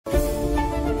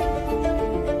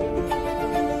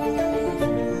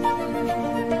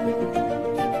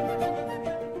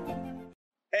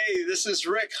This is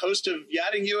Rick, host of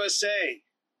Yachting USA,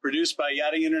 produced by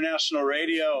Yachting International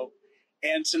Radio.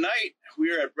 And tonight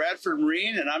we are at Bradford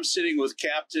Marine, and I'm sitting with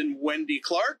Captain Wendy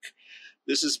Clark.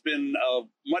 This has been a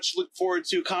much looked forward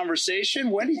to conversation.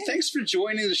 Wendy, thanks for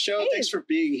joining the show. Hey. Thanks for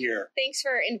being here. Thanks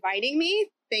for inviting me.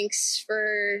 Thanks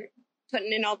for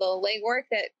putting in all the legwork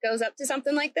that goes up to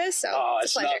something like this. So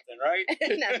It's nothing, right?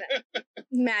 Nothing.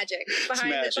 Magic.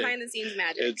 Behind the scenes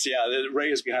magic. Ray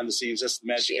is behind the scenes. That's the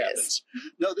magic She happens. is.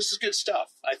 No, this is good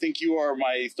stuff. I think you are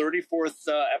my 34th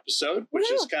episode, which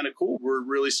is kind of cool. We're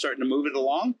really starting to move it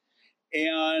along.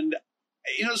 And,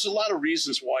 there's a lot of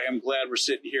reasons why I'm glad we're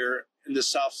sitting here in the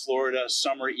South Florida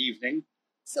summer evening.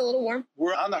 It's a little warm.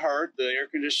 We're on the heart. The air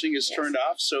conditioning is turned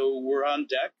off, so we're on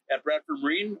deck at Bradford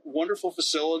Marine. Wonderful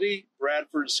facility.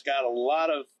 Bradford's got a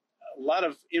lot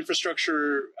of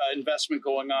infrastructure investment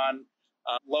going on.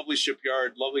 Lovely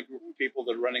shipyard, lovely group of people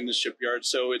that are running the shipyard.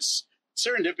 So it's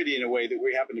serendipity in a way that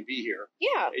we happen to be here.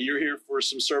 Yeah. You're here for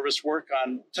some service work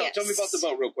on. Tell me about the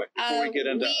boat real quick before we get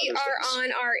into We other are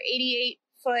things. on our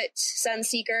 88-foot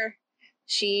Sunseeker.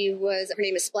 Her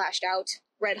name is Splashed Out,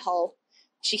 red hull.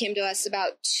 She came to us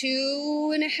about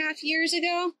 2.5 years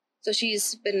ago. So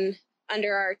she's been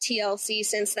under our TLC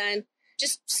since then.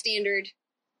 Just standard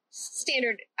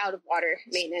out of water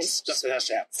maintenance. Stuff that has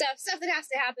to happen. Stuff that has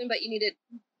to happen, but you need it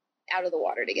out of the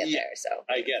water to get there. So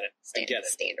I get it.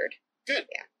 Standard. Good.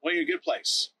 Yeah. Well, you're in a good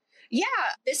place. Yeah.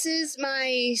 This is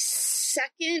my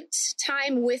second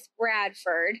time with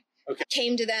Bradford. Okay.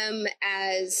 Came to them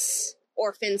as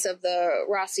orphans of the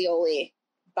Rossioli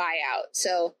buyout.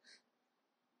 So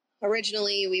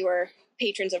originally we were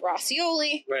patrons of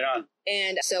Rossioli. Right on.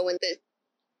 And so when the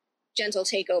gentle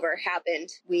takeover happened,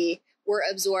 we were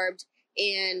absorbed,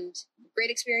 and great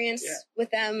experience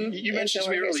with them. You mentioned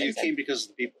to me earlier you came because of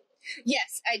the people.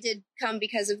 Yes, I did come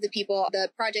because of the people. The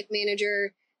project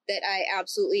manager that I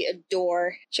absolutely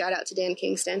adore. Shout out to Dan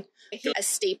Kingston. He's a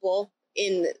staple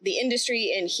in the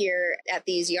industry and here at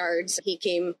these yards. He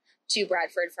came to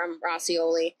Bradford from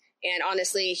Rossioli, and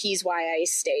honestly, he's why I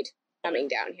stayed coming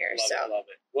down here. I love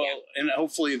it. Well, and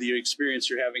hopefully the experience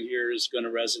you're having here is going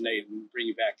to resonate and bring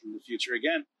you back in the future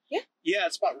again. Yeah,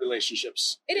 it's about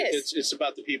relationships. It is. It's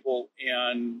about the people,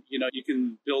 and you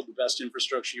can build the best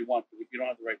infrastructure you want, but if you don't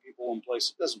have the right people in place,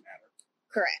 it doesn't matter.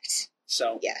 Correct.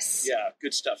 So yes, yeah,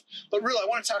 good stuff. But really, I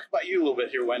want to talk about you a little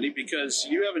bit here, Wendy, because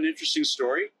you have an interesting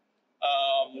story.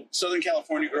 Southern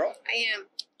California girl. I am.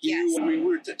 We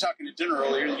were talking at dinner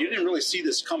earlier. You didn't really see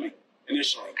this coming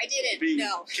initially. I didn't. Being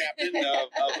no. captain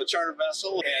of a charter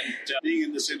vessel and being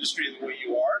in this industry the way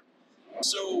you are.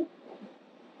 So,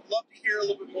 I'd love to hear a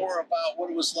little bit more about what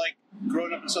it was like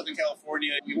growing up in Southern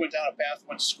California. You went down a path,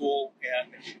 went to school,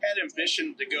 and had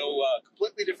ambition to go a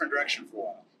completely different direction for a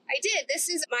while. I did. This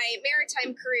is my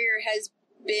maritime career has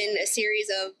been a series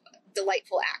of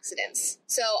delightful accidents.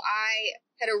 So I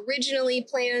had originally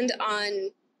planned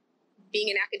on being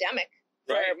an academic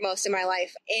for most of my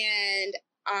life. And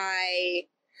I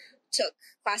took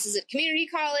classes at community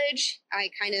college.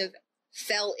 I kind of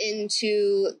fell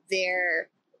into their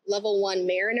level 1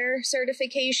 mariner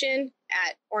certification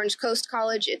at Orange Coast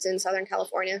College. It's in Southern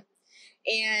California.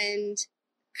 And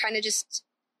kind of just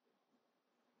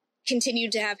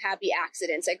continued to have happy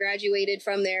accidents. I graduated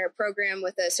from their program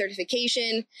with a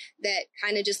certification that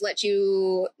kind of just let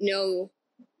you know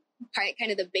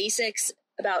kind of the basics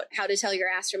about how to tell your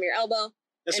ass from your elbow.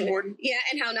 That's important. Yeah,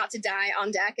 and how not to die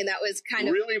on deck. And that was kind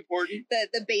of really important.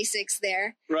 The basics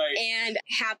there. Right. And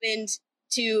happened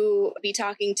to be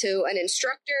talking to an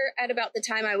instructor at about the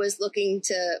time I was looking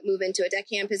to move into a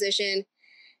deckhand position.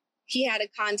 He had a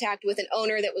contact with an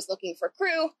owner that was looking for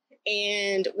crew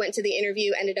and went to the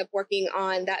interview, ended up working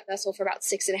on that vessel for about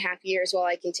 6.5 years while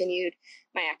I continued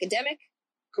my academic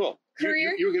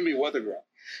career. You were going to be a weather girl.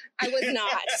 I was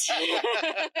not.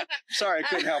 Sorry, I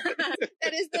couldn't help it.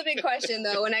 That is the big question,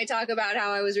 though, when I talk about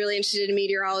how I was really interested in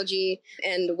meteorology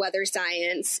and weather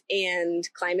science and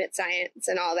climate science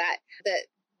and all that.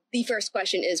 The first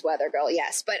question is weather girl,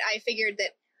 yes. But I figured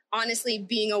that, honestly,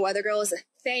 being a weather girl is a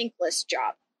thankless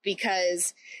job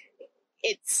because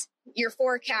your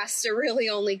forecasts are really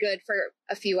only good for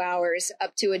a few hours,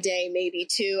 up to a day, maybe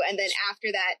two. And then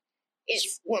after that,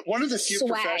 it's one of the few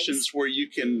professions where you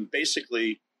can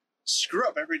basically screw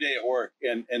up every day at work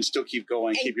and still keep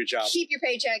going, keep your job. Keep your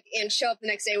paycheck and show up the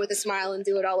next day with a smile and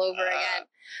do it all over again.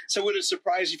 So would it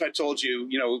surprise you if I told you,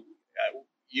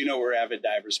 we're avid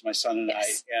divers, my son and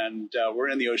yes. I, and we're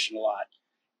in the ocean a lot.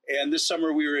 And this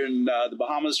summer we were in the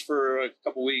Bahamas for a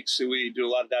couple weeks. So we do a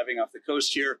lot of diving off the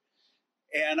coast here.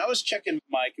 And I was checking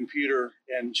my computer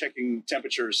and checking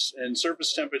temperatures, and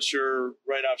surface temperature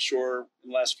right offshore in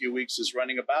the last few weeks is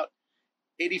running about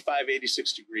 85,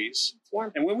 86 degrees. It's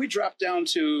warm. And when we dropped down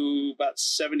to about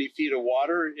 70 feet of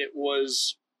water, it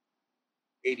was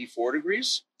 84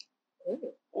 degrees.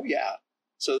 Ooh. Oh, yeah.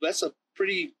 So that's a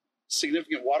pretty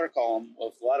significant water column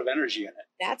with a lot of energy in it.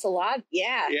 That's a lot.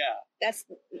 Yeah. Yeah. That's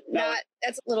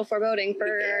a little foreboding for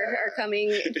our coming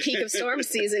peak of storm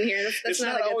season here. That's it's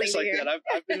not a good always thing like to hear.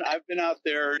 that. I've been out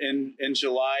there in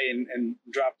July and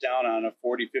dropped down on a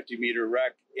 40, 50 meter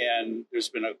wreck, and there's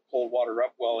been a cold water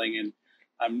upwelling, and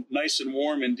I'm nice and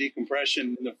warm in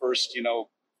decompression in the first,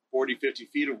 40, 50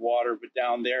 feet of water, but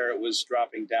down there it was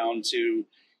dropping down to,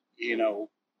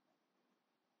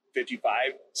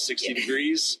 55, 60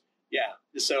 degrees. Yeah.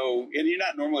 So, and you're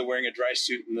not normally wearing a dry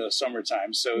suit in the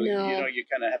summertime. So, No. you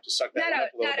kind of have to suck that one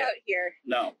up a little Not bit. out here.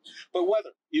 No. But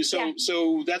weather.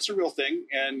 So that's a real thing.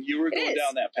 And you were going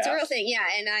down that path. It's a real thing. Yeah.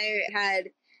 And I had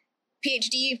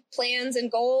PhD plans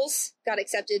and goals, got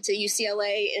accepted to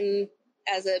UCLA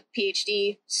as a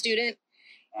PhD student.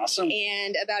 Awesome.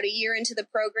 And about a year into the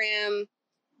program,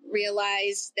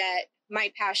 realized that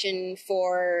my passion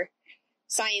for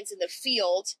science in the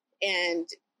field and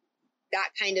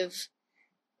that kind of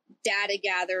data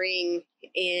gathering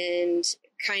and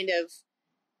kind of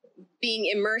being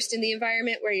immersed in the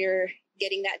environment where you're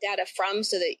getting that data from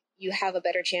so that you have a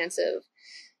better chance of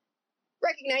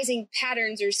recognizing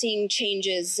patterns or seeing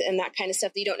changes and that kind of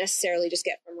stuff that you don't necessarily just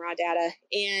get from raw data.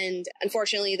 And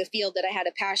unfortunately, the field that I had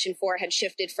a passion for had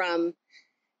shifted from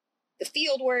the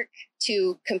field work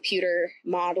to computer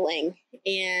modeling.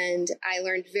 And I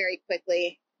learned very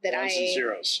quickly that I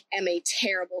am a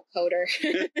terrible coder,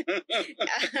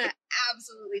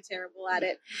 absolutely terrible at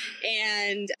it,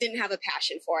 and didn't have a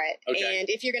passion for it. Okay. And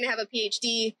if you're going to have a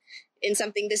PhD in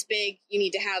something this big, you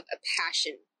need to have a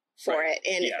passion for it.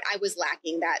 And I was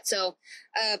lacking that. So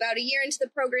about a year into the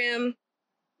program,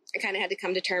 I kind of had to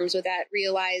come to terms with that,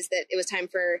 realize that it was time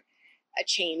for a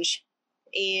change,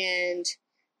 and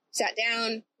sat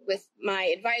down with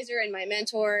my advisor and my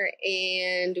mentor,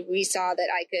 and we saw that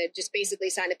I could just basically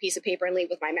sign a piece of paper and leave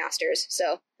with my master's.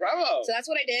 So, bravo. So that's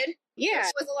what I did. Yeah,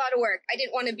 it was a lot of work. I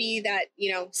didn't want to be that,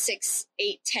 6,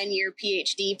 8, 10-year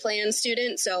PhD plan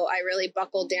student. So I really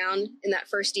buckled down in that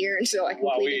first year. And so I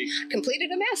completed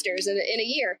a master's in a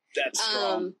year. That's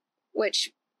strong.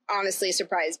 Which honestly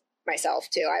surprised myself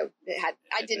too.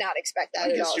 I did not expect that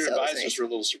at all. I guess your advisors were a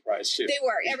little surprised too. They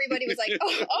were. Everybody was like,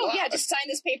 oh yeah, just sign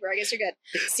this paper. I guess you're good.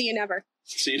 See you never.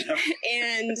 See you never.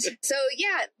 And so,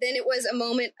 then it was a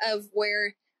moment of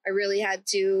where I really had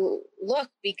to look,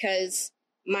 because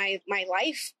my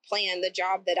life plan, the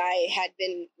job that I had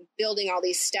been building all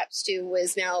these steps to,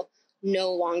 was now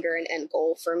no longer an end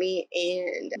goal for me.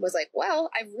 And I was like, well,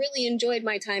 I've really enjoyed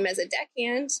my time as a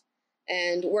deckhand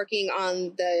and working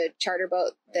on the charter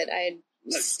boat that I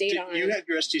had stayed on. You had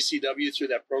your STCW through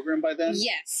that program by then?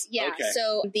 Yes. Yeah. Okay.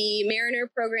 So the Mariner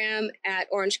program at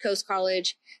Orange Coast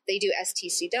College, they do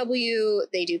STCW,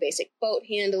 they do basic boat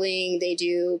handling, they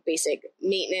do basic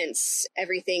maintenance,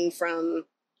 everything from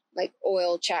like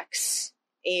oil checks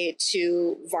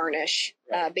to varnish.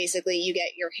 Right. Basically, you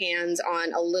get your hands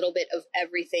on a little bit of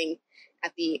everything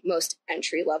at the most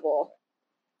entry level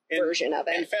version of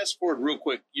it. And fast forward real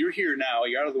quick, you're here now,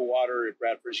 you're out of the water at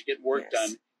Bradford, you're getting work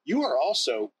done. You are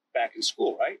also back in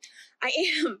school, right? I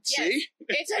am. See?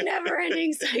 Yes. It's a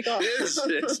never-ending cycle. It is.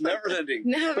 It's never-ending.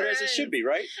 But as it should be,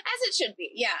 right? As it should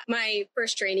be, yeah. My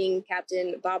first training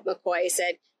captain, Bob McCoy,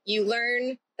 said, you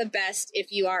learn the best if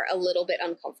you are a little bit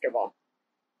uncomfortable.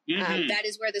 Mm-hmm. That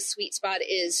is where the sweet spot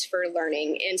is for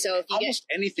learning. And so if you almost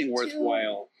anything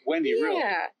worthwhile, Wendy, really.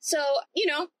 Yeah. So,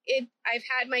 I've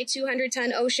had my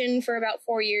 200-ton ocean for about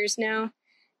 4 years now.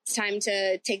 It's time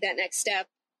to take that next step.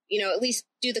 At least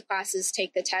do the classes,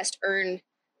 take the test, earn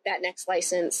that next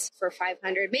license for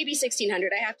 500, maybe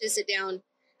 1,600. I have to sit down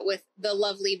with the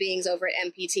lovely beings over at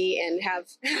MPT and have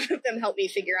them help me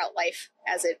figure out life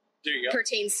as it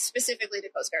pertains specifically to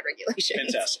Coast Guard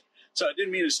regulations. Fantastic. So I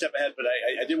didn't mean to step ahead, but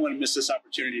I didn't want to miss this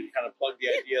opportunity to kind of plug the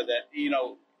idea that,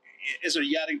 as a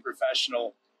yachting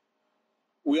professional,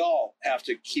 we all have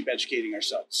to keep educating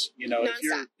ourselves.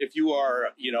 If you are,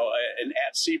 an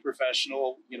at-sea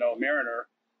professional, a mariner,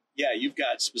 you've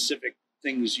got specific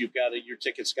things your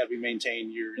tickets got to be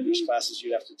maintained, your classes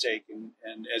you have to take.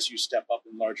 And as you step up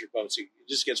in larger boats, it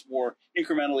just gets more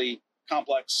incrementally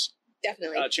complex,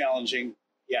 definitely challenging.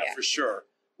 Yeah, for sure.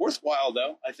 Worthwhile,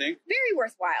 though, I think. Very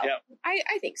worthwhile. Yeah.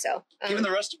 I think so. Even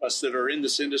the rest of us that are in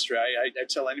this industry, I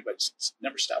tell anybody,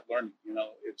 never stop learning.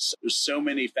 There's so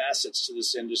many facets to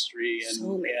this industry,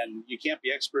 and you can't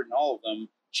be expert in all of them. You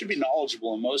should be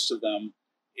knowledgeable in most of them,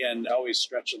 and always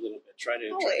stretch a little bit. Try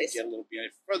to get a little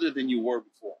bit further than you were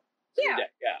before. Yeah.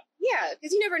 Yeah. Yeah,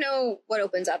 because you never know what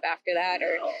opens up after that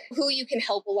or who you can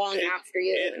help along after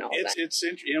you and all of that. It's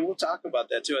interesting. And we'll talk about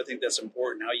that too. I think that's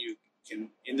important, how you can,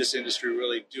 in this industry,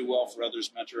 really do well for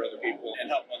others, mentor other people, and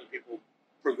help other people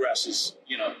progress is,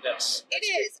 that's it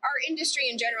is our industry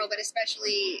in general, but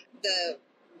especially the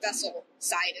vessel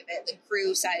side of it, the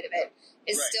crew side of it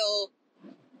is still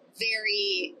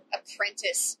very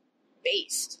apprentice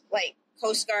based. Like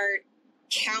Coast Guard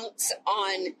counts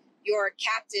on your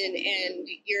captain and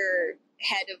your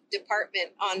head of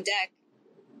department on deck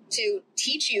to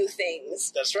teach you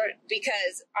things. That's right.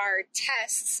 Because our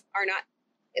tests are not,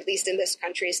 at least in this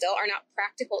country still, are not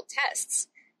practical tests.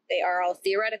 They are all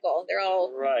theoretical. They're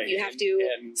all, you have to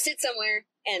sit somewhere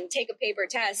and take a paper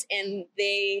test, and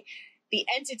the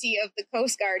entity of the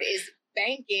Coast Guard is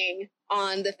banking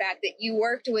on the fact that you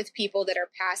worked with people that are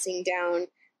passing down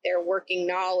their working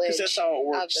knowledge that's how it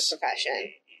works of the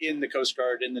profession. In the Coast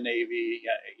Guard, in the Navy,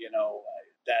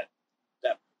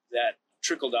 that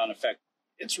trickle-down effect,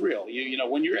 it's real.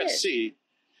 When you're at sea,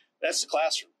 that's the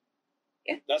classroom.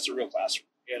 Yeah. That's a real classroom.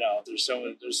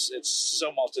 It's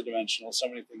so multidimensional, so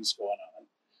many things going on.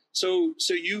 So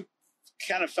you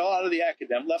kind of fell out of the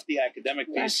left the academic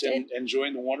piece and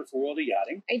joined the wonderful world of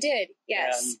yachting. I did,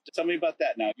 yes. And tell me about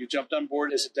that now. You jumped on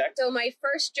board as a deck? So my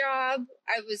first job,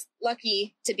 I was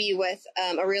lucky to be with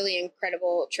a really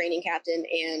incredible training captain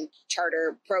and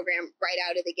charter program right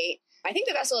out of the gate. I think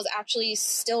the vessel is actually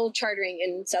still chartering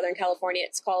in Southern California.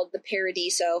 It's called the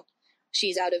Paradiso.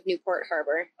 She's out of Newport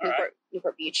Harbor,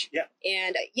 Newport Beach. Yeah.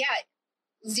 And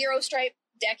zero stripe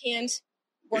deckhand.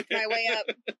 Worked my way up.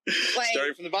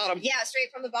 Started from the bottom. Yeah,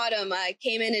 straight from the bottom. I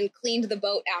came in and cleaned the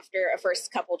boat after a first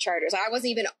couple charters. I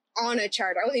wasn't even on a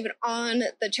charter. I wasn't even on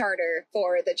the charter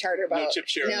for the charter boat. No chip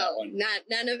share on that one.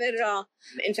 None of it at all.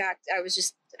 In fact,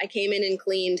 I came in and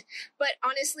cleaned. But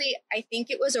honestly, I think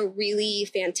it was a really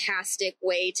fantastic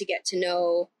way to get to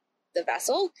know the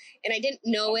vessel. And I didn't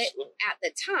know it at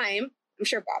the time. I'm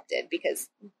sure Bob did, because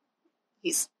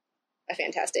he's a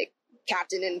fantastic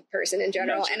captain and person in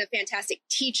general, and a fantastic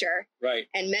teacher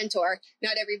and mentor.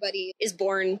 Not everybody is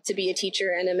born to be a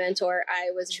teacher and a mentor.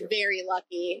 I was very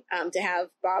lucky to have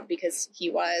Bob, because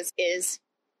he's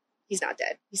not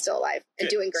dead. He's still alive and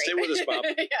doing great. Stay with us, Bob.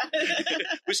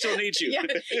 We still need you.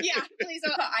 Yeah, please.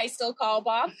 I still call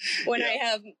Bob when I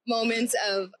have moments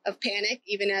of panic,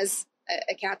 even as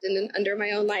a captain under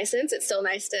my own license. It's still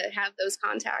nice to have those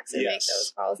contacts and make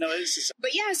those calls.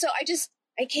 But so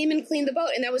I came and cleaned the boat,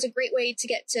 and that was a great way to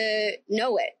get to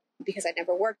know it, because I'd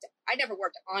never worked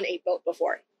on a boat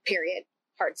before, period.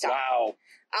 Hard stop. Wow.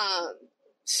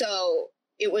 So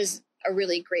it was a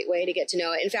really great way to get to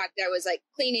know it. In fact, I was like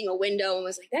cleaning a window and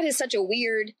was like, that is such a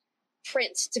weird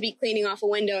print to be cleaning off a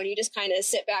window. And you just kind of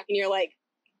sit back and you're like,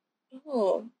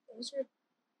 oh, those are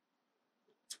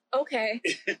okay.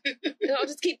 And I'll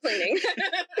just keep cleaning.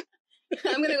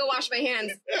 I'm going to go wash my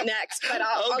hands next, but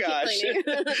I'll keep cleaning.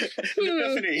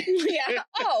 Epiphany. Yeah.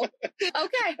 Oh,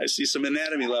 okay. I see some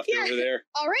anatomy left over there.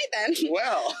 All right, then.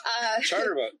 Well,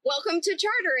 charter boat. Welcome to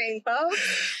chartering,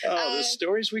 folks. The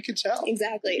stories we could tell.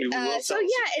 Exactly.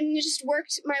 And just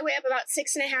worked my way up about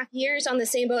 6.5 years on the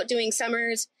same boat, doing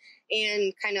summers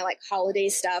and kind of like holiday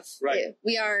stuff. Right.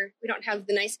 We don't have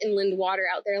the nice inland water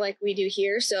out there like we do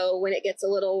here. So when it gets a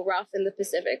little rough in the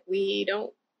Pacific, we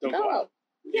don't go out.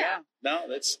 Yeah. No,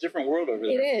 that's a different world over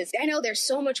there. It is. I know there's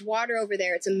so much water over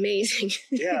there. It's amazing.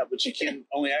 Yeah, but you can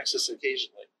only access it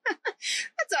occasionally.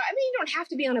 That's all. I mean, you don't have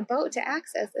to be on a boat to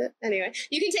access it. Anyway,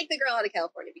 you can take the girl out of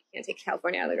California, but you can't take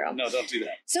California out of the girl. No, don't do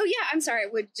that. So I'm sorry.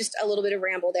 Just a little bit of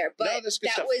ramble there, but that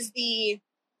was the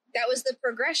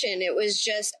progression. It was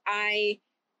just, I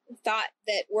thought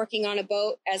that working on a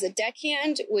boat as a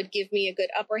deckhand would give me a good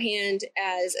upper hand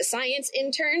as a science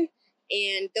intern.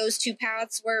 And those two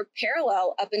paths were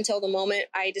parallel up until the moment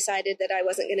I decided that I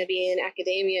wasn't going to be in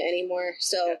academia anymore.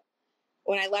 So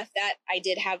when I left that, I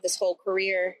did have this whole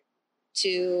career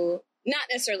to not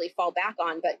necessarily fall back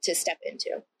on, but to step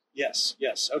into. Yes.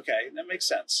 Okay. That makes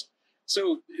sense.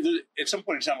 So at some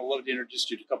point in time, I'd love to introduce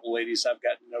you to a couple of ladies I've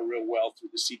gotten to know real well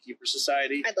through the Seakeeper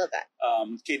Society. I'd love that.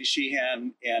 Katie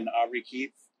Sheehan and Aubrey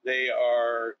Keith. They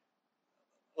are,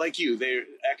 like you, they're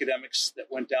academics that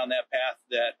went down that path,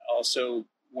 that also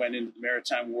went into the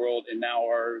maritime world and now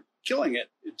are killing it,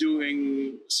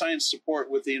 doing science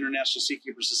support with the International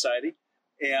Seakeeper Society.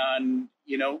 And,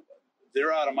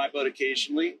 they're out on my boat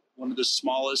occasionally, one of the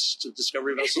smallest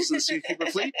Discovery vessels in the Seakeeper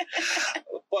fleet.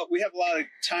 But we have a lot of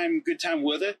good time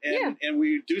with it. And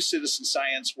we do citizen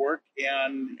science work.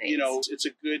 And, nice. It's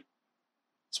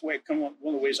one of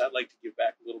the ways I'd like to give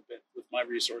back a little bit with my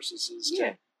resources is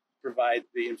to provide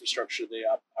the infrastructure, the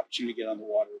opportunity to get on the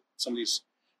water. Some of these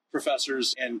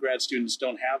professors and grad students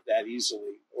don't have that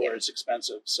easily, or it's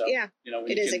expensive. So, when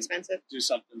it is expensive. Do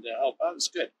something to help out, it's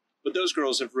good. But those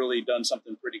girls have really done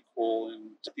something pretty cool,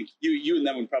 and I think you and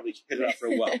them would probably hit it off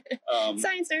real well.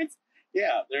 Science nerds.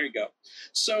 Yeah, there you go.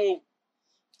 So,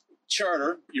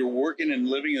 charter, you're working and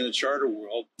living in the charter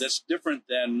world. That's different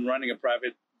than running a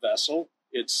private vessel.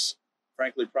 It's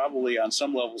frankly probably on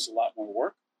some levels a lot more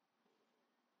work.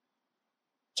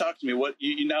 Talk to me. What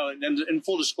you know, and in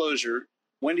full disclosure,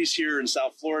 Wendy's here in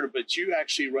South Florida, but you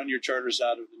actually run your charters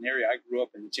out of an area. I grew up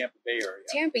in the Tampa Bay area.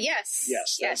 Tampa, yes.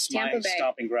 Yes, that's Tampa my Bay.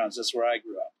 stomping grounds. That's where I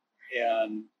grew up.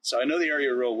 And so I know the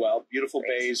area real well. Beautiful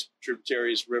bays,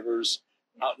 tributaries, rivers,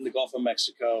 out in the Gulf of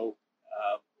Mexico,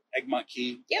 Egmont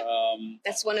Key. Yep.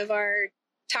 That's one of our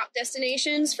top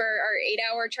destinations for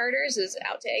our 8-hour charters is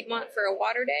out to Egmont for a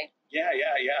water day. Yeah.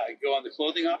 Go on the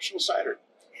clothing optional side or...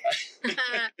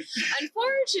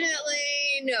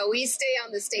 Unfortunately, no, we stay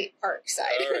on the state park side.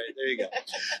 All right, there you go.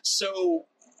 So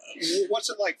what's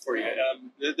it like for you?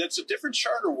 That's a different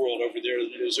charter world over there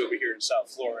than it is over here in South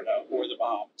Florida or the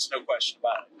Bahamas. No question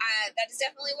about it. That is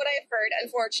definitely what I've heard.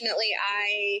 Unfortunately,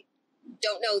 I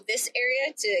don't know this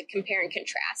area to compare and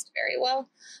contrast very well.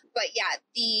 But yeah,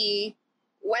 the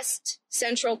West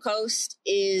Central Coast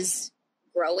is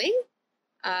growing.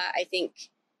 I think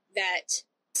that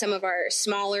some of our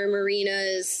smaller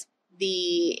marinas,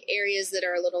 the areas that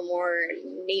are a little more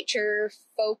nature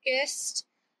focused,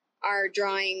 are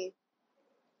drawing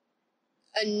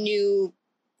a new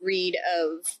breed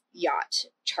of yacht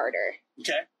charter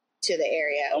to the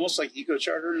area. Almost like eco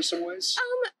charter in some ways?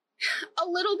 A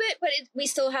little bit, but we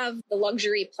still have the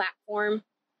luxury platform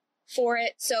for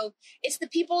it. So it's the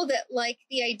people that like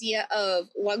the idea of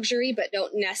luxury, but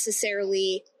don't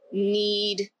necessarily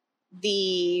need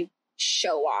the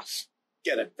show off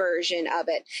version of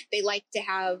it. They like to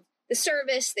have the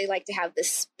service. They like to have the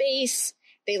space.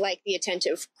 They like the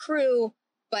attentive crew,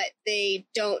 but they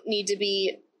don't need to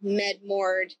be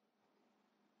med-moored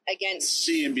against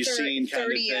see and be seen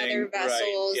 30 other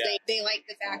vessels. Right, yeah. They like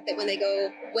the fact that when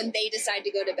they decide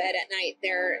to go to bed at night,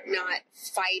 they're not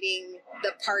fighting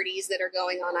the parties that are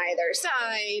going on either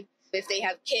side. If they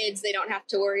have kids, they don't have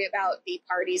to worry about the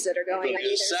parties that are going on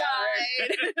either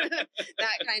side.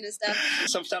 That kind of stuff.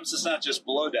 Sometimes it's not just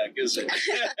below deck, is it?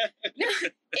 No,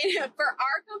 for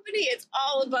our company, it's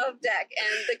all above deck,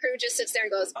 and the crew just sits there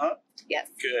and goes, yes.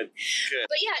 Good.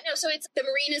 But yeah, no, so it's the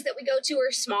marinas that we go to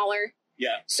are smaller.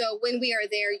 Yeah. So when we are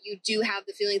there, you do have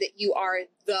the feeling that you are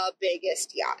the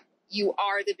biggest yacht. You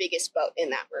are the biggest boat in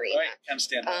that marina. Right, kind of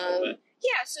stand out a little bit.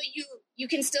 Yeah, so you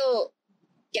can still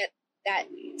get that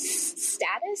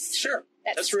status,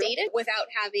 that's stated real, without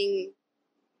having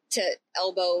to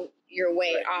elbow your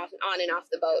way on and off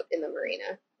the boat in the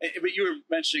marina. But you were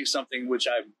mentioning something which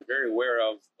I'm very aware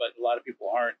of, but a lot of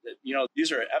people aren't. That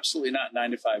these are absolutely not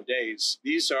 9 to 5 days.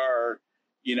 These are,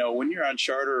 when you're on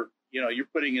charter, you're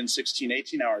putting in 16,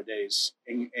 18-hour days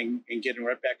and getting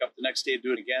right back up the next day to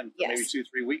do it again for maybe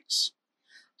 2-3 weeks.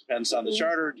 Depends on the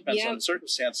charter, depends on the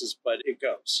circumstances, but it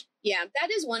goes. Yeah, that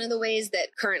is one of the ways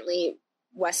that currently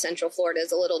West Central Florida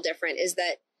is a little different, is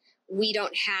that we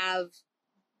don't have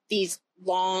these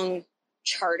long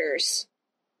charters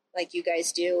like you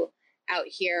guys do out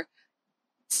here.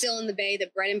 Still in the bay,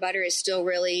 the bread and butter is still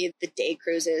really the day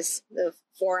cruises, the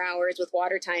 4 hours with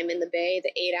water time in the bay,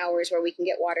 the 8 hours where we can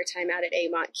get water time out at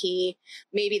Egmont Key.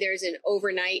 Maybe there's an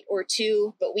overnight or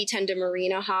two, but we tend to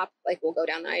marina hop. Like we'll go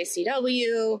down the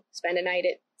ICW, spend a night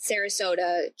at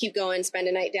Sarasota, keep going, spend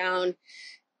a night down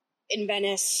in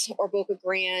Venice or Boca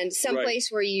Grande, someplace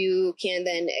where you can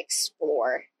then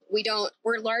explore.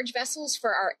 We're large vessels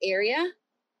for our area,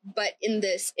 but in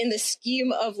the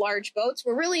scheme of large boats,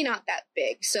 we're really not that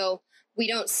big. So we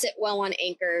don't sit well on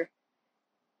anchor.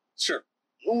 Sure.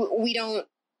 We don't.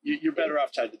 You're better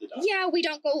off tied to the dock. Yeah, we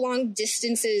don't go long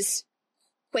distances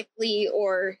quickly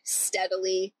or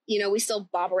steadily. We still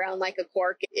bob around like a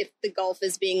cork if the Gulf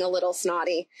is being a little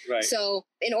snotty. Right. So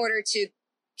in order to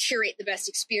curate the best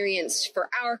experience for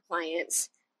our clients,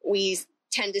 we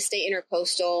tend to stay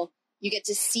intercoastal. You get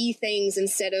to see things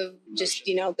instead of just,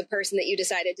 the person that you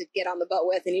decided to get on the boat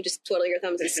with and you just twiddle your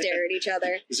thumbs and stare at each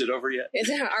other. Is it over yet?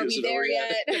 Are we there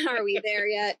yet? Are we there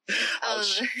yet?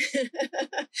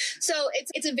 So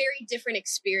it's a very different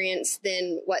experience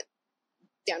than what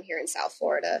down here in South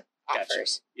Florida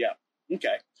offers. Gotcha. Yeah.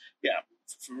 Okay. Yeah.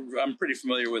 I'm pretty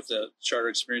familiar with the charter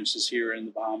experiences here in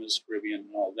the Bahamas, Caribbean,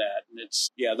 and all that.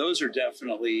 And those are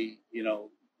definitely,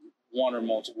 1 or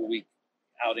multiple week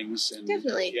outings. And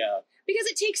definitely. Yeah. Because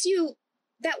it takes you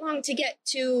that long to get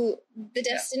to the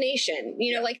destination.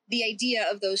 Like the idea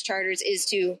of those charters is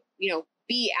to,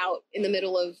 be out in the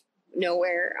middle of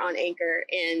nowhere on anchor,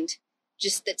 and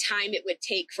just the time it would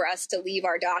take for us to leave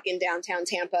our dock in downtown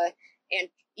Tampa and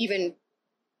even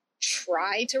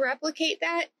try to replicate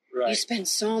that. Right. You spend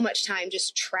so much time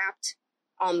just trapped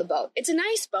on the boat. It's a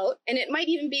nice boat, and it might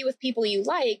even be with people you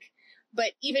like,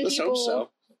 but even Let's people, hope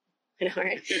so. I know,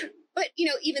 right? But, you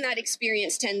know, even that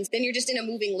experience then you're just in a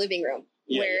moving living room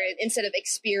instead of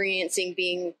experiencing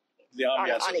being on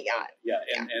a yacht.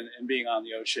 And being on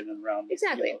the ocean and around.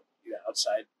 Exactly.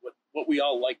 Outside, what we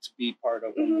all like to be part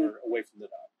of when we're away from the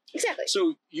dock. Exactly.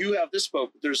 So you have this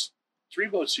boat. There's 3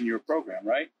 boats in your program,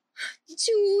 right?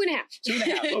 2.5.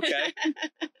 2.5, okay.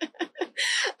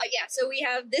 So we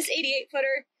have this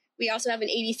 88-footer. We also have an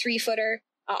 83-footer,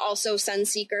 also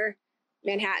Sunseeker,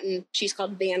 Manhattan. She's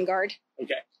called Vanguard.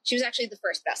 Okay. She was actually the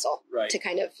first vessel to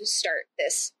kind of start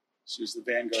this She was the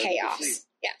Vanguard chaos. Of the fleet.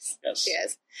 Yes, she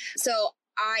is. So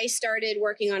I started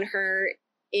working on her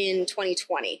in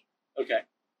 2020. Okay.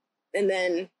 And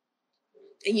then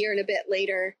a year and a bit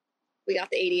later, we got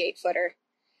the 88-footer.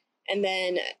 And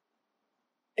then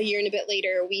a year and a bit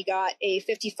later, we got a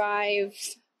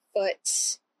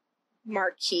 55-foot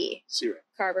Marquis.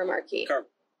 Carver Marquis. Carver.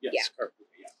 Yes, yeah. Carver.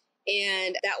 Yeah.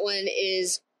 And that one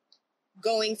is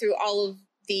going through all of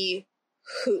the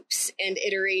hoops and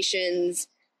iterations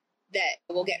that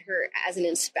will get her as an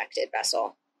inspected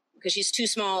vessel, because she's too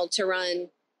small to run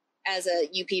as a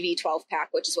UPV 12-pack,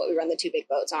 which is what we run the 2 big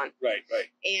boats on. Right.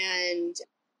 And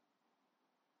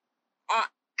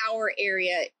our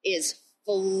area is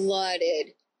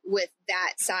flooded with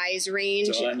that size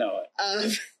range So I know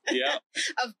it.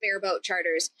 of bareboat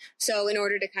charters. So in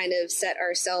order to kind of set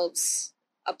ourselves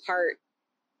apart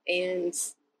and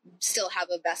still have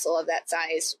a vessel of that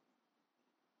size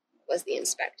was the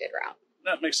inspected route.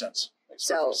 That makes sense.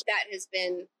 So that has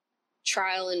been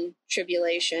trial and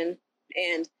tribulation.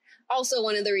 And also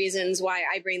one of the reasons why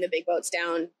I bring the big boats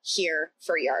down here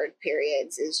for yard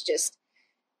periods is just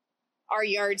our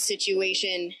yard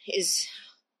situation is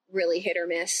really hit or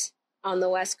miss on the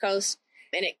West Coast.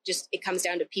 And it comes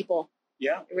down to people.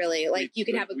 Yeah. Really. Like you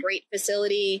can have a great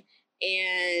facility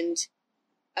and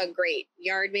a great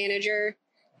yard manager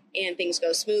and things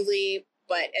go smoothly.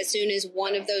 But as soon as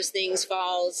one of those things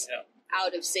falls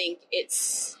out of sync,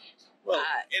 it's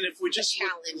and if we just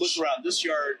look around this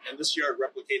yard, and this yard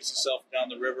replicates itself down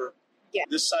the river,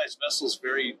 this size vessel is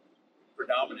very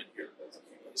predominant here.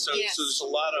 So there's a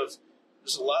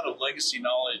lot of legacy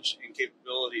knowledge and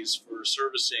capabilities for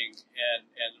servicing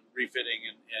and refitting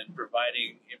and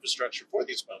providing infrastructure for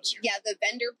these boats here. Yeah, the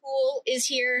vendor pool is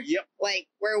here. Yep. Like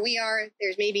where we are,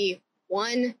 there's maybe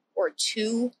 1 or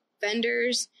 2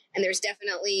 vendors, and there's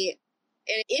definitely,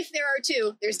 and if there are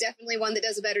 2, there's definitely one that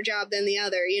does a better job than the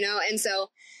other, you know? And so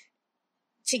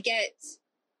to get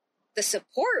the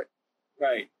support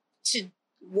to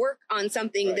work on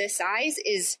something this size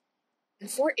it's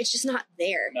just not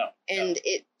there. And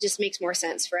it just makes more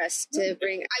sense for us to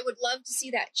bring. I would love to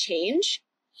see that change.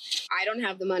 I don't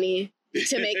have the money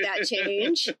to make that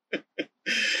change.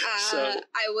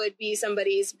 I would be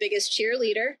somebody's biggest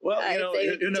cheerleader. Well, so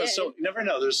you never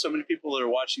know. There's so many people that are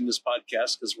watching this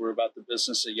podcast because we're about the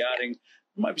business of yachting.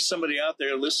 There might be somebody out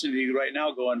there listening to you right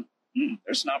now going,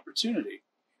 there's an opportunity.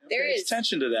 There is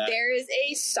attention to that. There is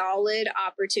a solid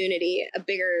opportunity, a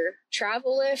bigger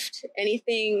travel lift,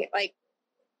 anything like.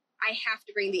 I have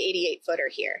to bring the 88-footer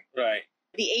here. Right.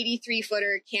 The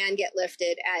 83-footer can get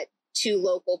lifted at 2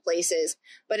 local places,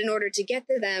 but in order to get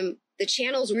to them, the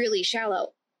channel's really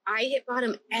shallow. I hit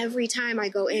bottom every time I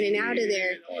go in and out of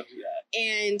there.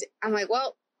 And I'm like,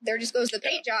 well, there just goes the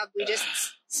paint job we just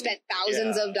spent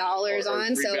thousands of dollars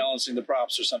on. So rebalancing the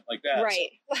props or something like that. Right.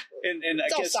 So, and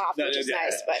it's all soft, which is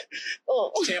nice, but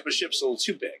Tampa ship's a little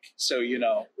too big. So,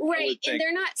 right. And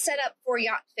they're not set up for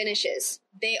yacht finishes.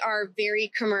 They are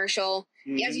very commercial.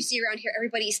 Mm-hmm. As you see around here,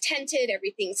 everybody's tented,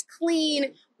 everything's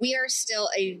clean. We are still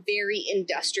a very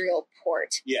industrial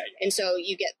port. Yeah. And so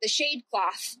you get the shade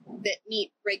cloth that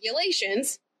meet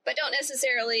regulations, but don't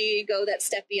necessarily go that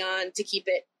step beyond to keep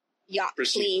it yacht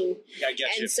clean. Yeah, I get you.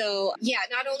 And so,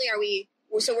 not only are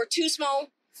we're too small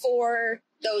for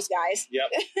those guys.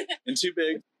 Yep. And too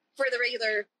big for the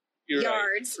regular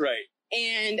yards. Right.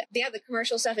 And the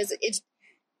commercial stuff it's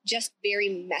just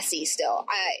very messy still.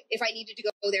 If I needed to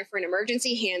go there for an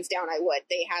emergency, hands down, I would.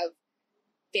 They have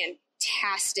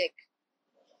fantastic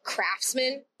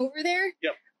craftsmen over there.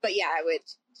 Yep. But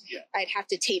I'd have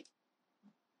to tape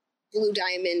blue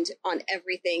diamond on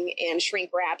everything and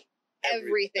shrink wrap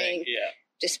everything. Yeah.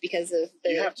 Just because of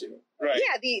the, you have to, right?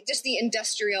 Yeah, the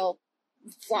industrial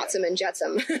flotsam and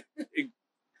jetsam.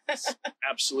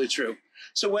 Absolutely true.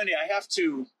 So Wendy, I have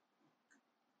to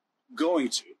going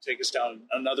to take us down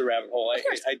another rabbit hole.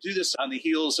 I do this on the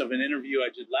heels of an interview I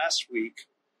did last week,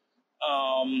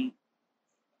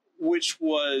 which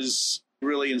was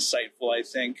really insightful, I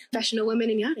think. Professional women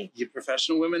in yachting. Yeah,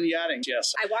 professional women in yachting,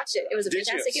 yes. I watched it. It was a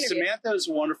fantastic interview. Samantha is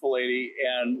a wonderful lady,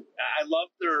 and I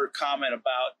loved her comment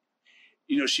about,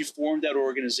 she formed that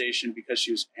organization because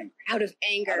she was angry. Out of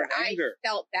anger. I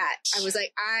felt that. I was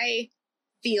like, I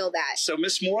feel that. So,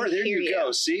 Miss Moore, there you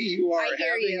go. See, you are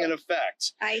having an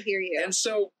effect. I hear you. And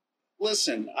so,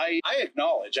 listen, I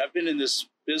acknowledge I've been in this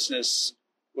business,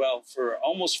 for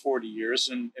almost 40 years.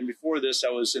 And before this, I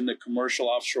was in the commercial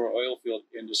offshore oil field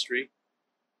industry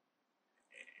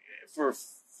for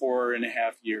 4.5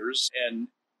 years. And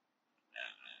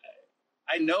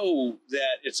I know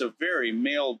that it's a very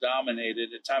male-dominated,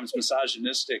 at times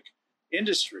misogynistic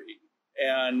industry.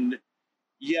 And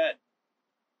yet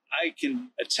I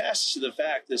can attest to the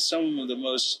fact that some of the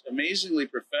most amazingly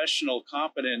professional,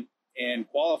 competent, and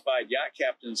qualified yacht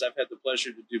captains I've had the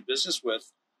pleasure to do business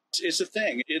with, it's a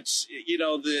thing. It's,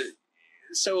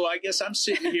 so I guess I'm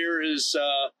sitting here as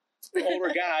an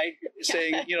older guy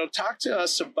saying, talk to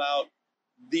us about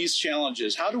these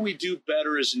challenges. How do we do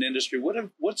better as an industry?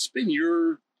 What's been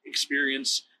your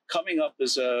experience coming up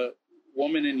as a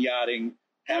woman in yachting,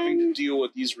 having to deal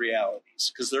with these realities?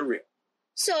 Because they're real.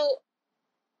 So,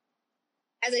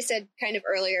 as I said kind of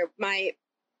earlier, my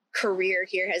career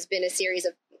here has been a series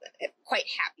of quite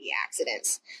happy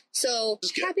accidents. So,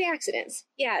 happy accidents.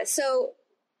 Yeah. So,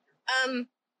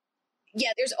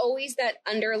 there's always that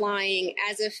underlying,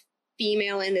 as a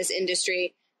female in this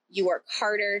industry, you work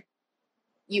harder,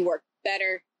 you work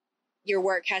better, your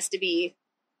work has to be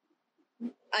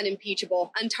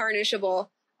unimpeachable, untarnishable,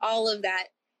 all of that.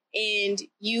 And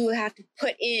you have to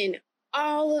put in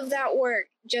all of that work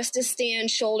just to stand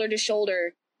shoulder to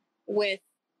shoulder with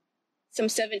some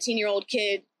 17-year-old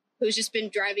kid who's just been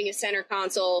driving a center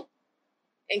console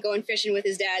and going fishing with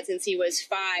his dad since he was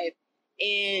 5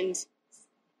 and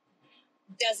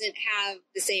doesn't have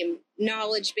the same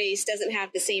knowledge base, doesn't have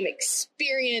the same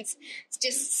experience,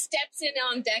 just steps in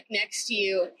on deck next to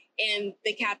you, and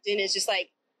the captain is just like,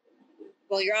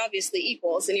 well, you're obviously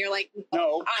equals. And you're like,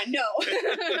 no. No.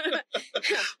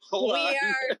 We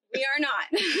are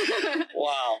not.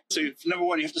 Wow. So number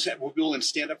one, you have to be willing to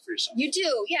stand up for yourself. You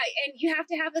do. Yeah. And you have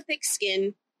to have a thick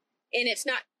skin. And it's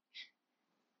not,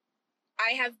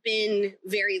 I have been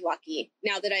very lucky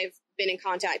now that I've been in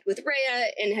contact with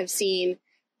Rhea and have seen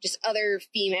just other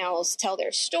females tell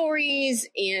their stories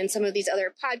and some of these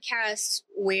other podcasts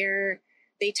where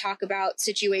they talk about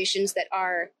situations that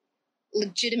are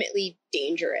legitimately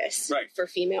dangerous for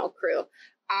female crew.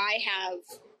 I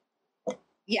have,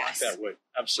 yes, that way.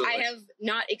 Absolutely. I have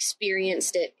not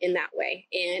experienced it in that way.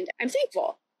 And I'm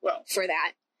thankful for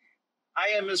that.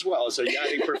 I am as well as a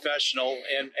yachting professional.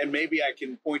 And maybe I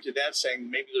can point to that saying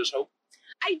maybe there's hope.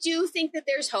 I do think that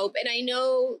there's hope. And I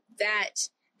know that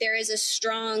there is a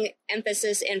strong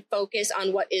emphasis and focus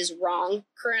on what is wrong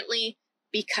currently,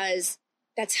 because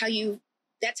that's how you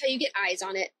get eyes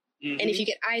on it. Mm-hmm. And if you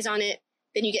get eyes on it,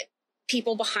 then you get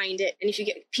people behind it. And if you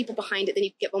get people behind it, then you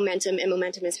get momentum, and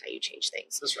momentum is how you change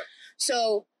things. That's right.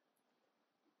 So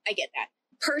I get that.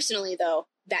 Personally, though,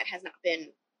 that has not been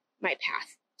my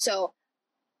path. So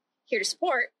here to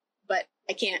support, but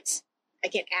I can't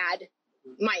add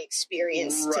my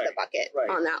experience to the bucket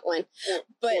on that one.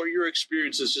 Or your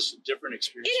experience is just a different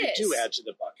experience. You do add to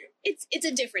the bucket. It's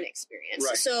a different experience.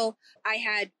 Right. So I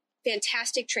had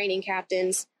fantastic training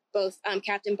captains, both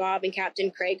Captain Bob and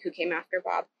Captain Craig, who came after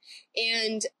Bob.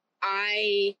 And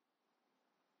I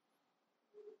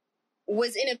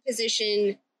was in a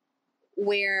position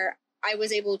where I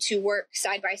was able to work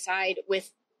side by side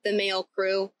with the male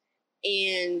crew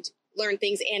and learn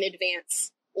things and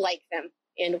advance like them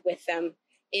and with them.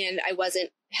 And I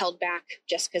wasn't held back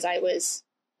just because I was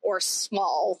or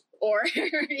small or,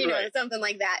 know, something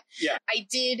like that. Yeah. I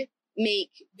did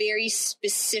make very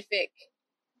specific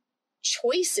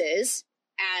choices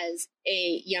as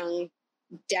a young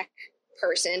deck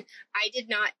person. I did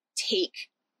not take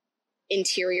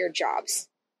interior jobs.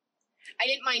 I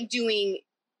didn't mind doing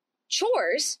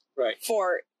chores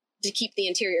to keep the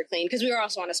interior clean, because we were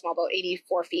also on a small boat,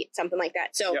 84 feet, something like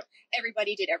that. So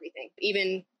everybody did everything.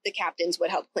 Even the captains would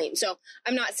help clean. So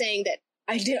I'm not saying that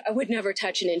I would never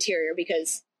touch an interior,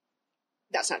 because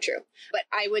that's not true. But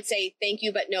I would say thank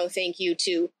you, but no thank you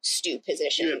to stew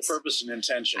positions. You had purpose and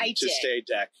intention to stay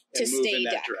deck and move in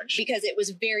that direction. Because it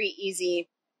was very easy.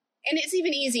 And it's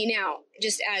even easy now,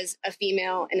 just as a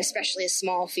female, and especially a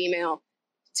small female.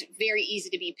 It's very easy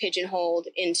to be pigeonholed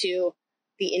into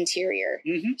the interior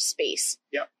space.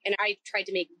 Yep. And I tried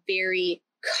to make very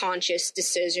conscious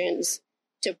decisions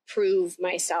to prove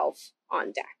myself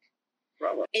on deck.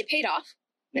 Bravo. It paid off,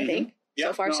 I think. Yeah,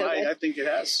 so far, so good. I think it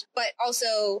has. But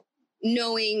also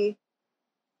knowing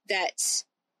that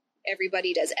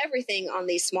everybody does everything on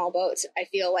these small boats, I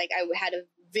feel like I had a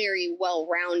very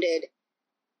well-rounded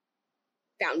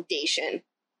foundation,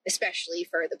 especially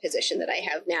for the position that I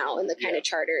have now and the kind of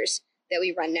charters that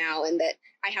we run now, and that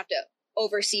I have to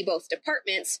oversee both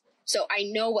departments. So I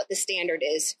know what the standard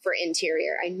is for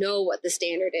interior. I know what the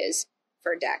standard is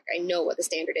for deck. I know what the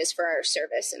standard is for our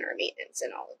service and our maintenance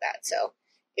and all of that. So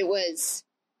it was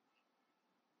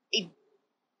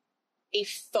a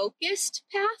focused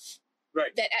path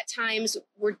that at times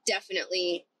were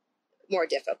definitely more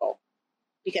difficult,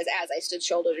 because as I stood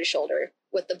shoulder to shoulder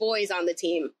with the boys on the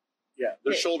team. Yeah,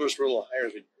 their shoulders were a little higher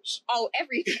than yours. Oh,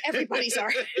 everybody's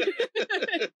are.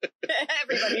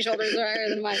 Everybody's shoulders are higher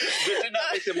than mine. But it did not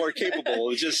make them more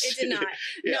capable. It did not.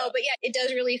 Yeah. No, but yeah, it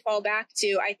does really fall back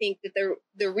to, I think that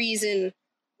the reason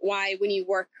why when you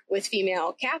work with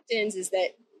female captains is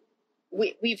that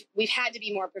we've had to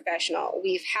be more professional.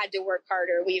 We've had to work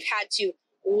harder. We've had to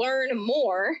learn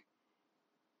more.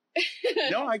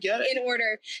 No, I get it. In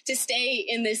order to stay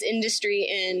in this industry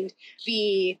and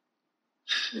be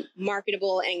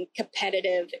marketable and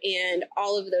competitive and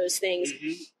all of those things,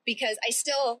 because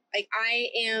I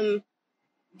am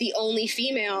the only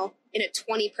female in a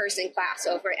 20-person class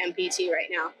over at MPT right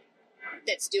now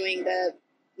that's doing the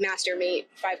master mate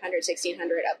 500,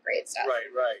 1600 upgrade stuff.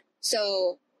 Right.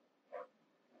 So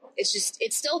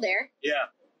it's still there. Yeah.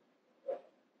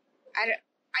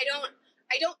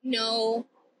 I don't know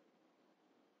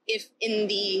if in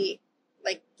the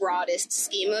broadest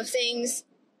scheme of things,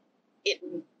 it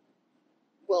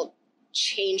will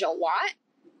change a lot.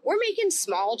 We're making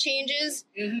small changes,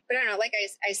 but I don't know, like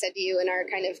I said to you in our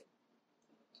kind of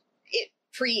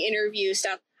pre-interview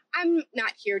stuff, I'm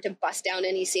not here to bust down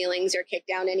any ceilings or kick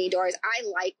down any doors. I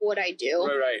like what I do,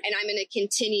 and I'm going to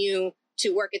continue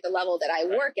to work at the level that I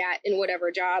work at in whatever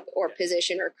job or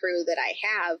position or crew that I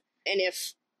have. And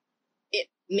if it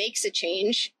makes a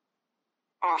change,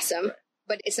 awesome.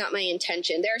 But it's not my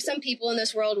intention. There are some people in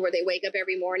this world where they wake up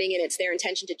every morning and it's their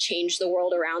intention to change the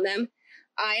world around them.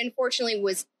 I unfortunately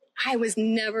I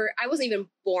wasn't even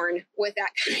born with that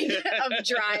kind of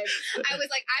drive. I was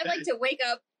like, I like to wake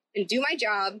up and do my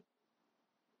job,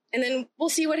 and then we'll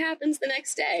see what happens the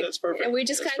next day. That's perfect. And we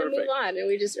just kind of move on, and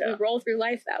we roll through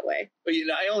life that way. But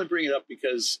I only bring it up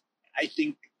because I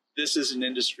think this is an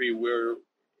industry where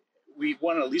we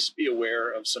want to at least be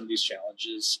aware of some of these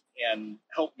challenges and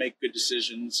help make good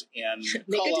decisions and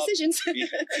make good decisions.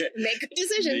 Make good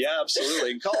decisions. Yeah,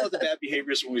 absolutely. And call out the bad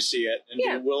behaviors when we see it, and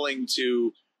be willing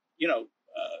to,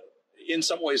 in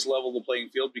some ways level the playing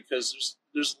field, because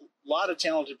there's a lot of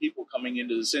talented people coming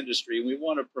into this industry, and we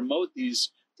want to promote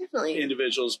these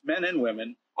individuals, men and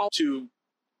women, to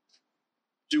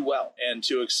do well and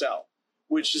to excel,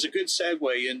 which is a good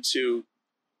segue into,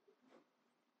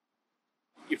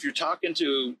 if you're talking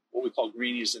to what we call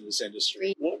greenies in this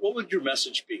industry, what would your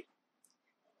message be?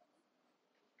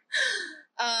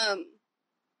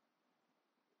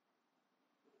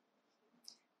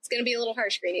 It's going to be a little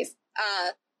harsh, greenies.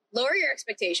 Lower your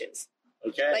expectations.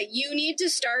 Okay. You need to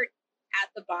start at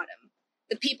the bottom.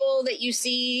 The people that you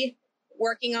see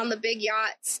working on the big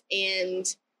yachts and,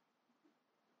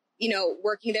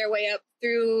 working their way up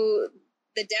through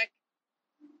the deck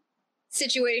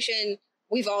situation,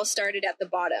 we've all started at the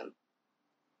bottom.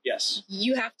 Yes.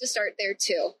 You have to start there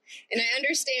too. And I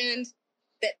understand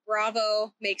that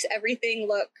Bravo makes everything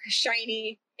look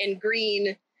shiny and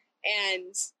green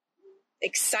and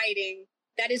exciting.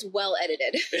 That is well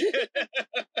edited.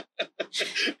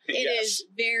 It is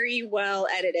very well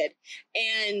edited.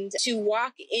 And to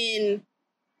walk in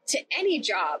to any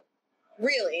job,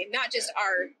 really, not just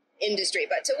our industry,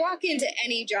 but to walk into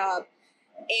any job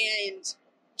and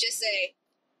just say,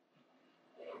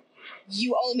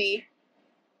 you owe me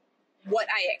what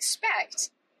I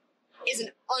expect, is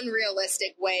an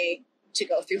unrealistic way to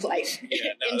go through life in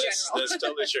general. That's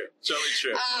totally true. Totally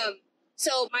true.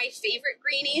 So my favorite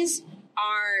greenies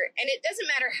are, and it doesn't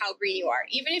matter how green you are,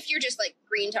 even if you're just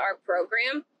green to our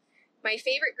program, my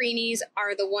favorite greenies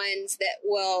are the ones that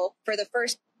will, for the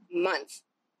first month,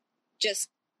 just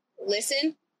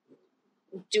listen,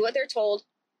 do what they're told,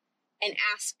 and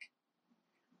ask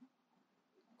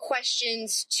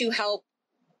questions to help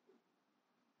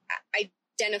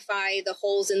identify the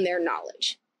holes in their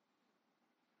knowledge.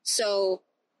 So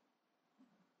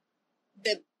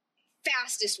the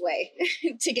fastest way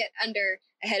to get under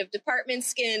a head of department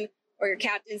skin or your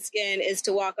captain's skin is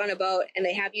to walk on a boat and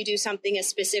they have you do something a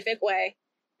specific way.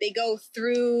 They go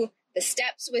through the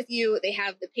steps with you. They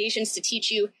have the patience to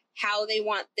teach you how they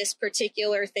want this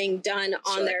particular thing done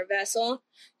on their vessel,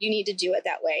 you need to do it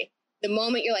that way. The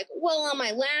moment you're like, well, on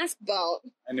my last boat,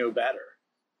 I know better.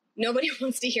 Nobody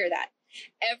wants to hear that.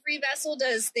 Every vessel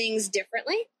does things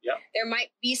differently. Yep. There might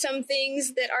be some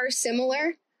things that are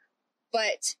similar,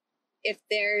 but if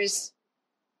there's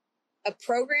a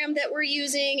program that we're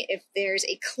using, if there's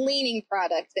a cleaning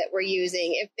product that we're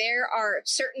using, if there are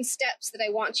certain steps that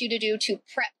I want you to do to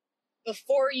prep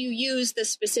before you use the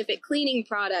specific cleaning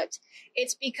product,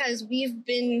 it's because we've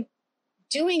been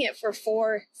doing it for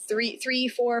 3,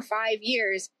 4, 5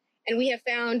 years, and we have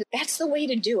found that's the way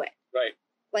to do it. Right.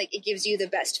 Like, it gives you the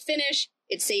best finish.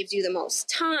 It saves you the most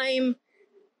time.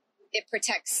 It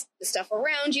protects the stuff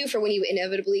around you for when you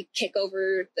inevitably kick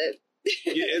over the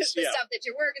stuff that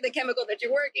you're working, the chemical that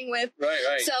you're working with.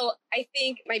 Right. So I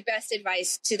think my best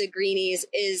advice to the greenies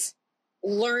is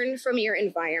learn from your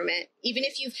environment. Even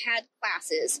if you've had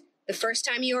classes, the first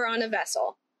time you are on a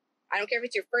vessel, I don't care if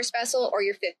it's your first vessel or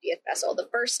your 50th vessel, the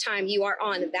first time you are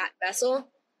on that vessel,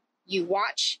 you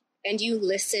watch and you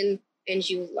listen and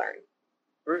you learn.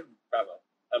 Bravo.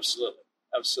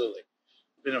 Absolutely.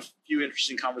 Been a few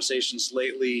interesting conversations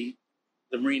lately.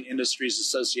 The Marine Industries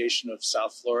Association of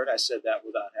South Florida, I said that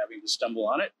without having to stumble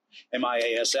on it,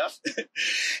 MIASF,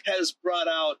 has brought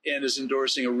out and is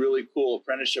endorsing a really cool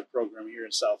apprenticeship program here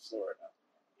in South Florida.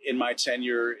 In my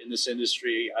tenure in this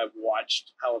industry, I've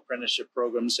watched how apprenticeship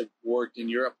programs have worked in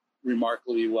Europe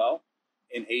remarkably well,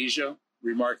 in Asia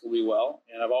remarkably well,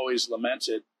 and I've always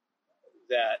lamented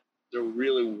that there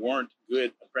really weren't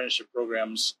good apprenticeship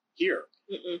programs here.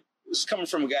 Mm-mm. This is coming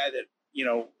from a guy that,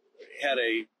 had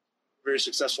a very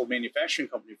successful manufacturing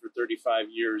company for 35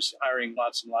 years, hiring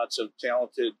lots and lots of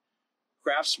talented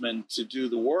craftsmen to do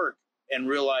the work, and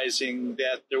realizing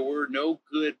that there were no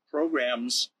good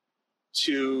programs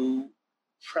to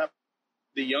prep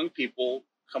the young people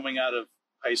coming out of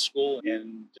high school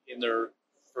and in their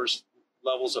first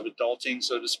levels of adulting,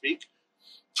 so to speak.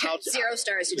 Zero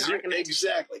stars, do not recommend.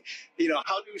 Exactly.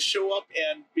 How to show up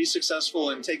and be successful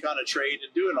and take on a trade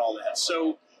and doing all that.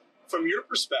 So from your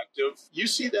perspective, you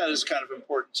see that as kind of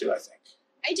important too, I think.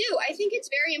 I do. I think it's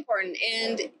very important.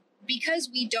 And because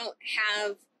we don't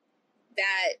have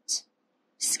that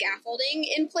scaffolding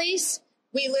in place,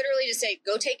 we literally just say,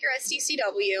 go take your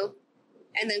STCW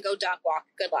and then go dock walk.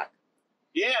 Good luck.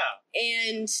 Yeah.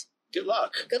 And good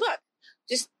luck.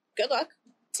 Just good luck.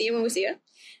 See you when we see you.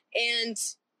 And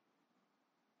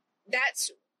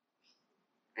that's,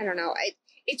 I don't know.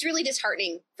 It's really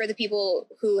disheartening for the people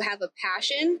who have a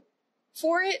passion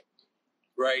for it.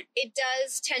 Right. It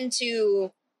does tend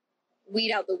to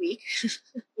weed out the weak,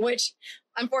 which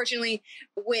unfortunately,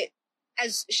 with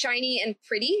as shiny and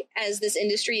pretty as this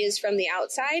industry is from the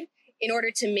outside, in order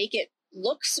to make it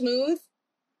look smooth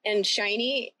and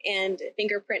shiny and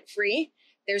fingerprint free,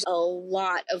 there's a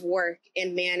lot of work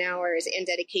and man hours and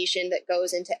dedication that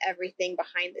goes into everything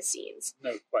behind the scenes.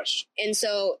 No question. And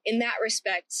so in that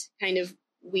respect, kind of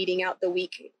weeding out the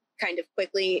weak kind of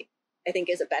quickly, I think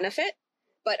is a benefit.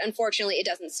 But unfortunately, it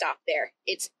doesn't stop there.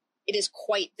 It is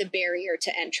quite the barrier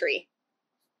to entry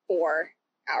for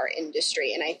our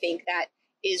industry. And I think that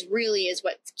is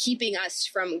what's keeping us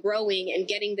from growing and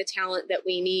getting the talent that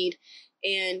we need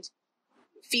and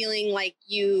feeling like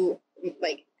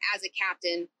as a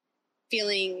captain,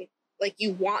 feeling like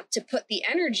you want to put the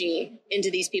energy into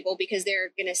these people because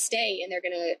they're going to stay and they're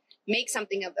going to make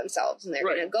something of themselves and they're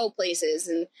going to go places.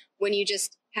 And when you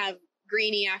just have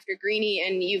greenie after greenie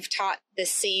and you've taught the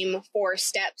same 4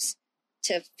 steps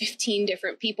to 15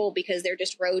 different people because they're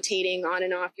just rotating on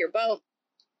and off your boat,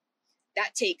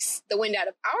 that takes the wind out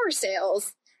of our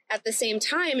sails at the same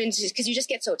time. And just because you just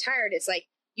get so tired, it's like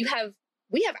we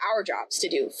have our jobs to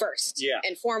do first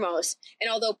and foremost. And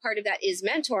although part of that is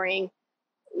mentoring,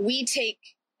 we take,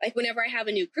 like whenever I have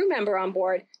a new crew member on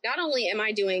board, not only am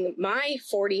I doing my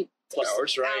 40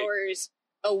 hours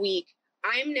a week,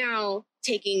 I'm now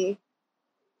taking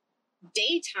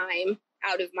daytime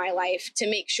out of my life to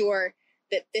make sure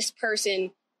that this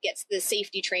person gets the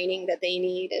safety training that they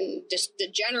need and just the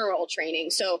general training.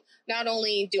 So not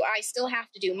only do I still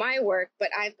have to do my work, but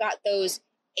I've got those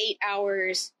 8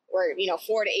 hours or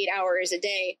 4 to 8 hours a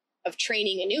day of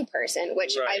training a new person,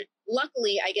 which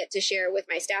luckily I get to share with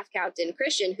my staff captain,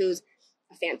 Christian, who's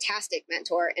a fantastic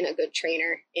mentor and a good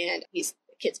trainer. And he's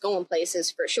kids going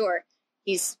places for sure.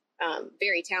 He's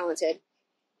very talented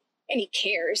and he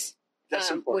cares,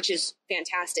 which is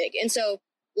fantastic. And so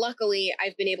luckily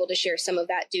I've been able to share some of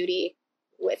that duty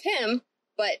with him,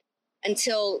 but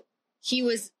until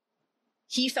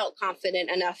he felt confident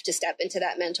enough to step into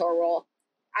that mentor role,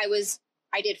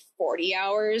 I did 40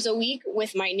 hours a week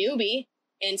with my newbie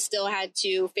and still had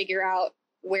to figure out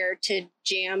where to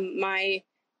jam my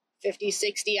 50,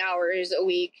 60 hours a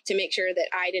week to make sure that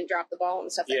I didn't drop the ball on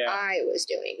stuff that I was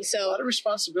doing. So a lot of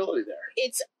responsibility there.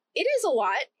 It is a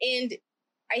lot. And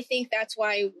I think that's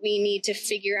why we need to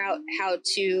figure out how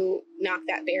to knock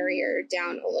that barrier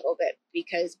down a little bit,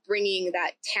 because bringing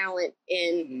that talent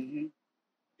in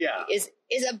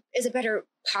is a better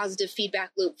positive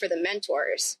feedback loop for the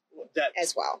mentors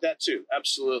as well. That too.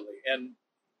 Absolutely. And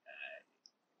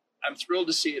I'm thrilled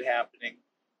to see it happening.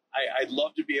 I'd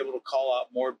love to be able to call out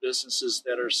more businesses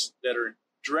that are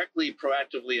directly,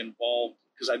 proactively involved,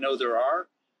 because I know there are.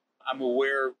 I'm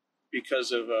aware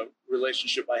because of a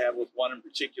relationship I have with one in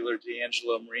particular,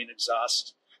 D'Angelo Marine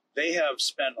Exhaust. They have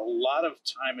spent a lot of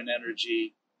time and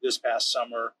energy this past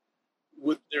summer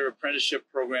with their apprenticeship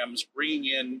programs, bringing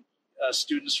in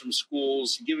students from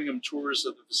schools and giving them tours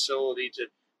of the facility to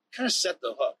kind of set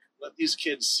the hook, let these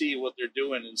kids see what they're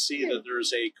doing and see that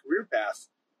there's a career path,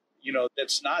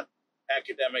 that's not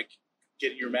academic,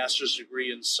 getting your master's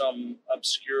degree in some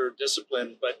obscure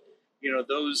discipline, but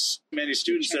those many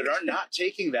students that are not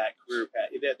taking that career path,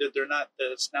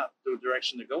 that's not the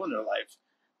direction to go in their life.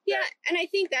 Yeah. And I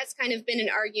think that's kind of been an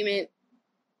argument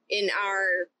in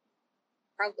our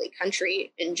probably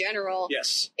country in general.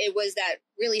 Yes. It was that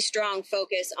really strong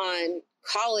focus on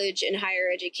college and higher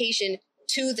education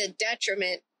to the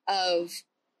detriment of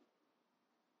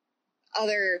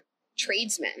other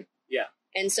tradesmen. Yeah.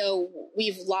 And so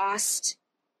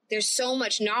there's so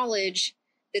much knowledge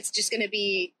that's just going to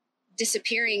be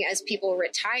disappearing as people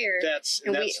retire. That's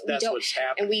what's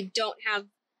happening. And we don't have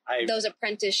those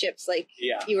apprenticeships like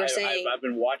you were saying. I've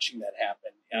been watching that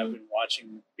happen. Mm-hmm. I've been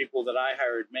watching people that I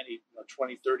hired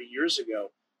 20, 30 years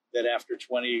ago that after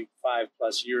 25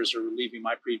 plus years are leaving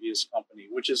my previous company,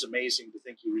 which is amazing to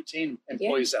think you retain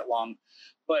employees that long.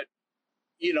 But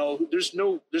there's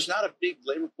not a big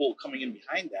labor pool coming in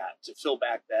behind that to fill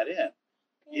back that in.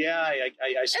 Yeah,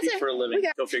 I speak for a living.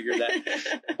 Go figure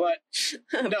that. But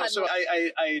no, so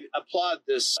I applaud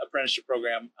this apprenticeship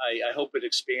program. I hope it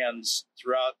expands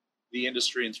throughout the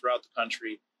industry and throughout the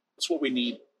country. It's what we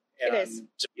need. And, it is.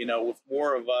 If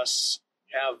more of us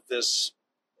have this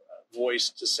voice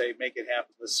to say, make it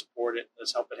happen, let's support it,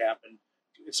 let's help it happen,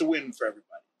 it's a win for everybody.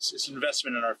 It's an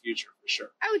investment in our future for sure.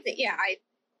 I would think, I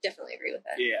definitely agree with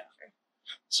that. Yeah. Sure.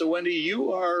 So Wendy,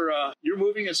 you're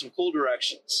moving in some cool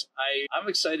directions. I'm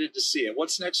excited to see it.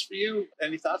 What's next for you?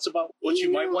 Any thoughts about what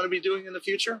you might want to be doing in the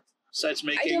future besides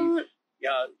making,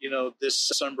 this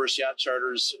Sunburst Yacht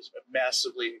Charter is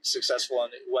massively successful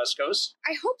on the West Coast?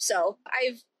 I hope so.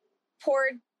 I've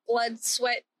poured blood,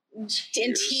 sweat, and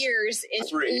tears in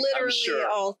literally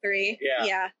all three.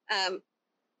 Yeah.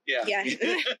 Yeah.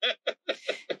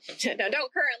 No,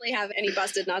 don't currently have any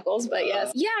busted knuckles, but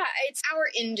yes. Yeah, our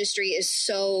industry is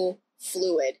so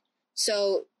fluid.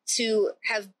 So to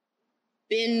have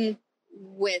been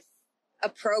with a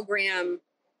program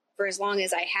for as long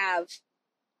as I have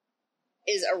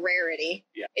is a rarity.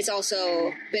 Yeah. It's also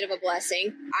a bit of a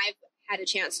blessing. I've had a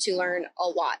chance to learn a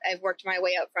lot. I've worked my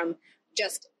way up from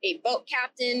just a boat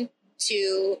captain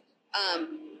to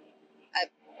a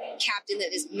captain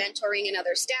that is mentoring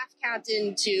another staff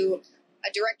captain to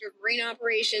a director of marine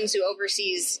operations who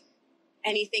oversees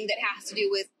anything that has to do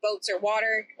with boats or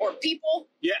water or people.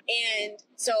 Yeah. And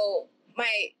so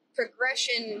my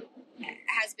progression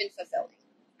has been fulfilling.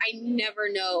 I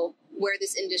never know where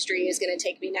this industry is going to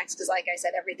take me next because, like I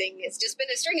said, it's just been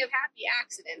a string of happy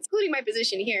accidents, including my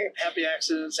position here. Happy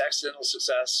accidents, accidental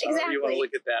success. Exactly. You want to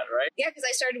look at that, right? Yeah, because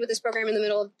I started with this program in the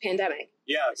middle of the pandemic.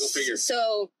 Yeah, go figure.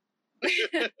 So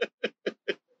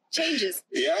changes.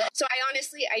 Yeah. So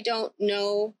I don't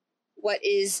know what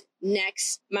is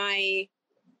next. My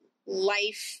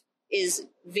life is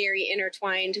very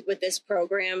intertwined with this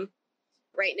program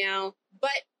right now,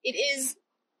 but it is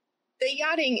the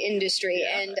yachting industry,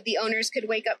 and the owners could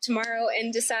wake up tomorrow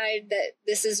and decide that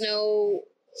this is no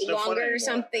longer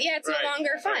something. Yeah, it's no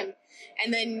longer fun. Right.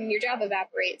 And then your job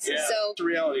evaporates. Yeah, so it's a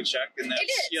reality check. And that's, it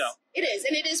is. It is.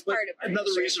 And it is part of another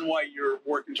industry. reason why you're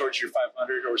working towards your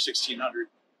 500 or 1,600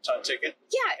 ton ticket.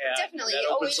 Yeah, and definitely.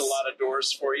 That opens a lot of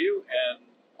doors for you. And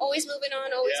always moving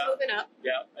on, always moving up.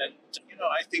 Yeah. And,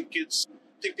 I think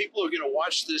people who are going to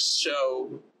watch this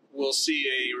show will see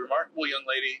a remarkable young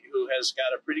lady who has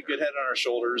got a pretty good head on her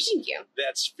shoulders. Thank you.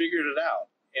 That's figured it out.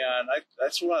 And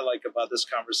that's what I like about this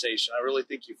conversation. I really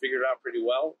think you figured it out pretty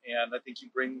well. And I think you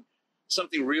bring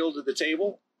something real to the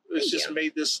table. It's just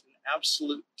made this an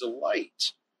absolute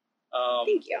delight.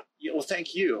 Thank you. Well,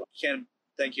 thank you. Can't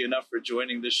thank you enough for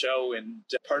joining the show and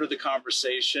part of the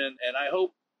conversation. And I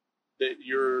hope that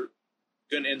you're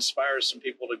going to inspire some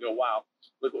people to go, wow,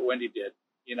 look what Wendy did.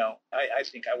 I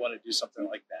think I want to do something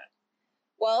like that.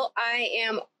 Well, I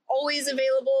am always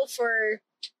available for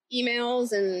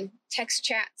emails and text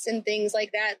chats and things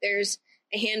like that. There's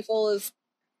a handful of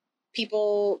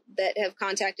people that have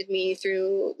contacted me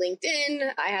through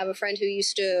LinkedIn. I have a friend who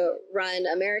used to run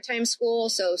a maritime school,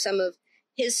 so some of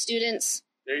his students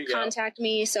contact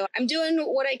me. So I'm doing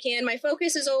what I can. My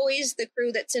focus is always the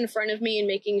crew that's in front of me and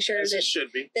making sure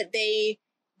that they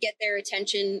get their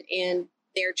attention and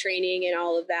their training and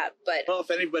all of that. But well,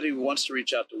 if anybody wants to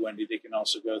reach out to Wendy, they can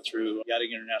also go through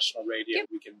Yachting International Radio. Yep.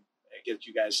 We can get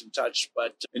you guys in touch.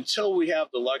 But until we have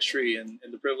the luxury and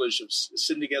the privilege of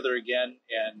sitting together again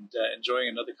and enjoying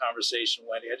another conversation,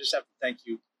 Wendy, I just have to thank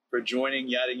you for joining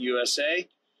Yachting USA.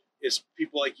 It's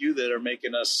people like you that are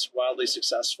making us wildly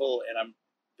successful, and I'm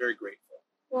very grateful.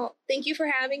 Well, thank you for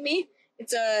having me.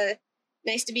 It's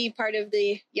nice to be part of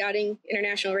the Yachting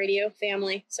International Radio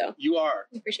family. So you are.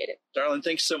 I appreciate it. Darling,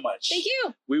 thanks so much. Thank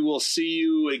you. We will see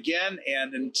you again.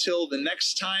 And until the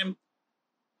next time,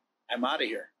 I'm out of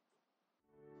here.